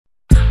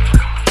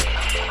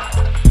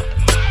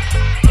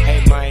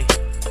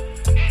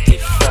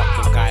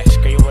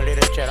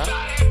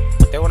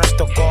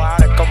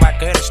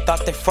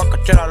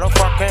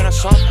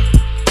something?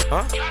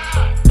 Huh?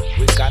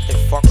 We got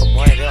that fucking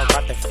money, they don't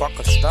got that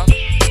fucking stuff.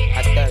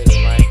 I tell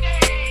you, man.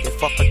 They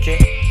fucking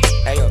kid.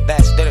 Hey, yo,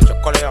 that's derecho,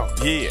 coleón.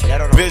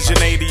 Yeah,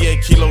 Vision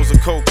 88 kilos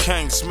of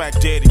cocaine, smack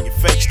dead in your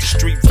face. The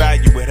street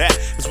value of that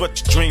is what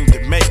you dream to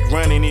make.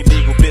 Running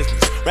illegal business,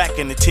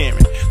 racking and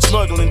tearing,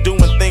 smuggling, doing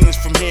things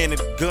from here to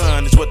the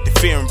gun is what they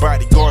fearing.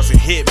 Bodyguards and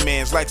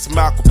hitmans like some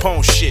Al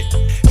Capone shit.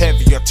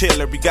 Heavy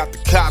artillery, got the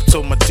cops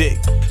on my dick.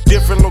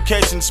 Different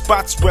locations,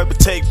 spots where it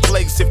take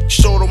place. If you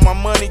short on my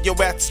money,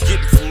 your ass is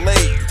getting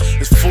filleted.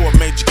 There's 4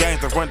 major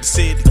gangs that run the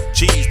city.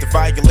 G's, the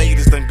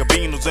violators, the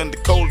Gabinos, and the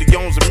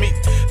Coleones and me.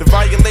 The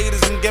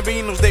violators and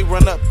Gabinos, they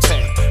run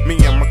uptown. Me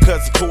and my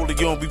cousin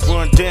Coleon, we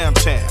run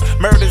downtown.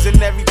 Murders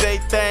an everyday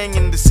thing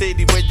in the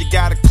city where you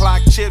gotta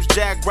clock chips,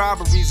 jack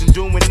robberies, and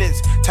doing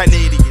this. Tight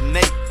 80 and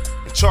 8,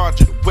 in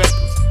charge of the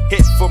weapons.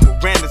 Hit for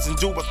Mirandas and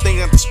do a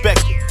thing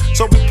unexpected.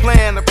 So we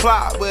plan to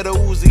plot with a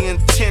Uzi and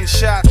 10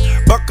 shots.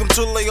 Buck them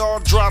till they all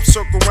drop,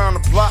 circle around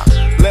the block.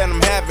 Let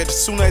them have it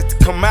as soon as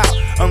they come out.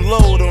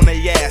 Unload on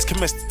their ass,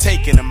 commence to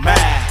taking them out.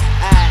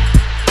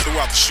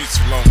 Throughout the streets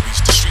of Long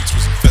Beach, the streets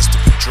was infested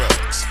with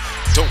drugs,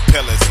 dope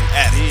peddlers and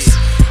addicts.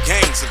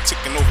 Gangs have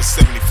taken over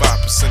 75%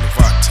 of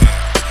our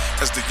town.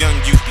 As the young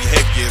youth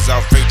behavior is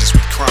outrageous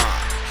with crime,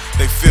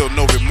 they feel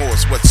no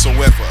remorse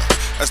whatsoever.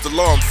 As the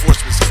law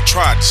enforcement have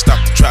tried to stop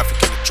the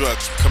trafficking of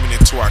drugs from coming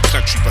into our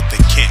country, but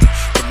they can't.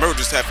 The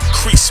murders have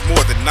increased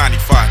more than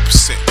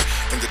 95%,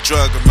 and the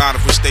drug amount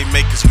of which they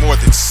make is more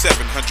than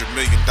 $700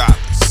 million.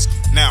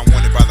 Now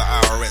wanted by the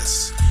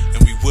IRS,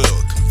 and we will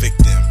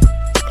convict them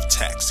of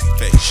tax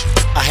evasion.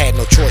 I had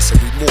no choice or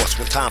remorse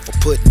when time for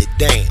putting it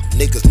down.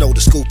 Niggas know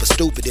the scoop is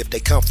stupid if they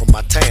come from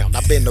my town.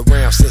 I've been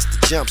around since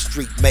the jump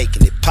street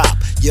making it pop.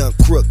 Young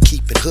crook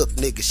keeping hooked,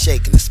 niggas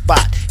shaking the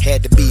spot.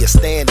 Had to be a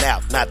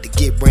standout, not to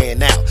get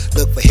ran out.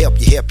 Look for help,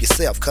 you help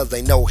yourself, cause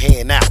ain't no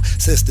hand out.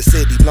 Since the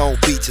city Long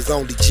Beach is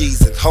only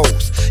G's and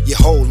hoes, you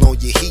hold on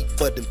your heat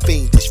for them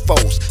fiendish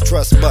foes.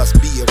 Trust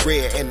must be a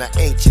rare and an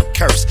ancient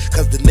curse,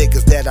 cause the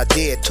niggas that I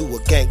dared to a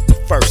gang me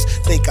first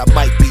think I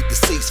might be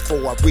deceased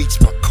before I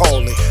reach my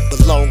calling.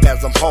 But long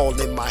as I'm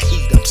hauling my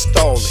heat, I'm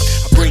stalling.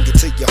 I bring it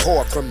to your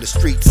heart from the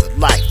streets of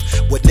life,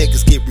 where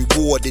niggas get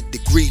rewarded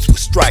degrees with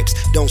stripes.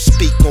 Don't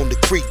speak on the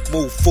creek,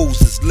 move fools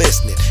is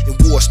listening. In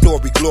war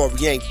story,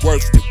 glory ain't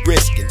worth the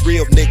risking.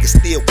 Real niggas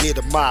still get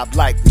a mob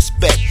like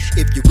respect.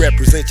 If you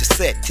represent your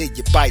set till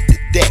you bite the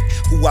deck.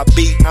 Who I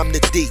be, I'm the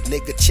D,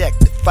 nigga, check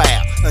the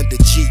file. Under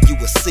G, you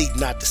a C,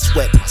 not to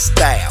sweat my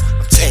style.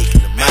 I'm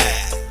taking them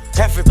out.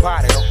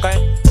 Everybody,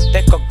 okay?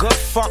 Take a good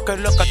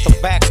fucking look at the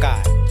bad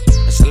guy.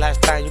 It's the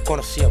last time you're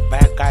gonna see a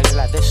bad guy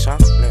like this, huh?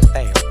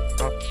 Damn.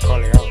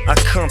 I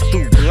come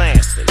through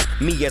blasting,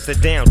 me as a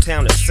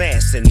downtown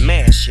assassin,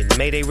 mashing.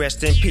 May they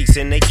rest in peace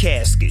in their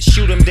caskets.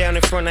 Shoot them down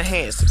in front of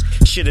Hansons.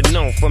 Should've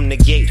known from the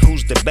gate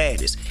who's the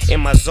baddest.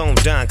 In my zone,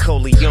 Don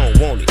Coleon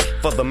wanted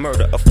for the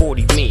murder of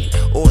 40 men.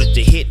 Ordered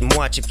to hit and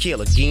watch him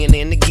kill again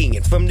and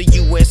again. From the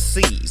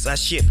USCs, I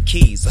ship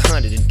keys,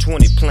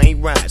 120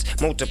 plane rides,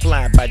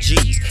 multiplied by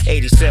G's.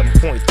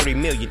 87.3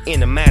 million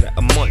in a matter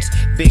of months.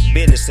 Big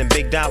business and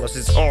big dollars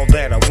is all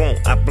that I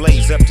want. I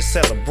blaze up to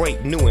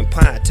celebrate, new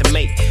empire to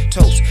make.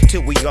 Toast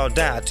till we all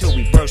die, till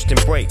we burst and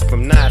break.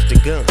 From knives to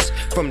guns,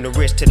 from the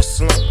wrist to the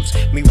slums.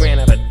 Me ran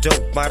out of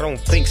dope, I don't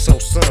think so,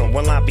 son.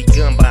 Well, I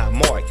begun by a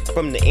mark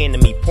from the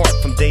enemy part.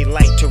 From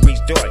daylight to reach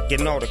dark,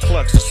 getting all the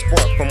clucks of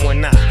spark. From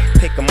when I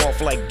pick them off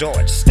like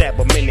darts, stab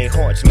them in their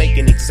hearts. Make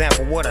an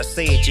example what I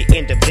say at your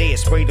end of day.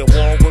 Spray the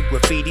wall with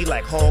graffiti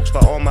like hogs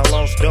for all my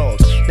lost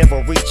dogs.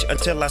 Never reach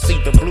until I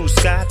see the blue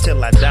sky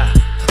till I die.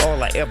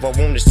 All I ever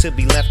want is to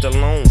be left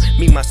alone.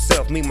 Me,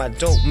 myself, me, my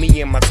dope,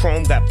 me and my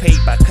chrome. Got paid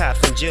by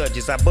cops and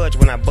judges. I budge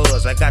when I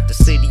buzz. I got the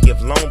city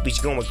of Long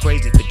Beach going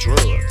crazy for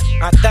drugs.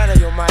 I tell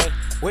you, man,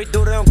 we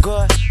do them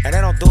good and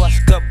they don't do us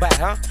good back,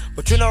 huh?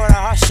 But you know what a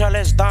hustle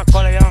is, Don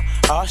Coleon?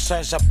 A hustle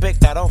is a pig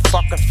that don't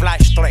fucking fly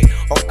straight,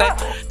 okay?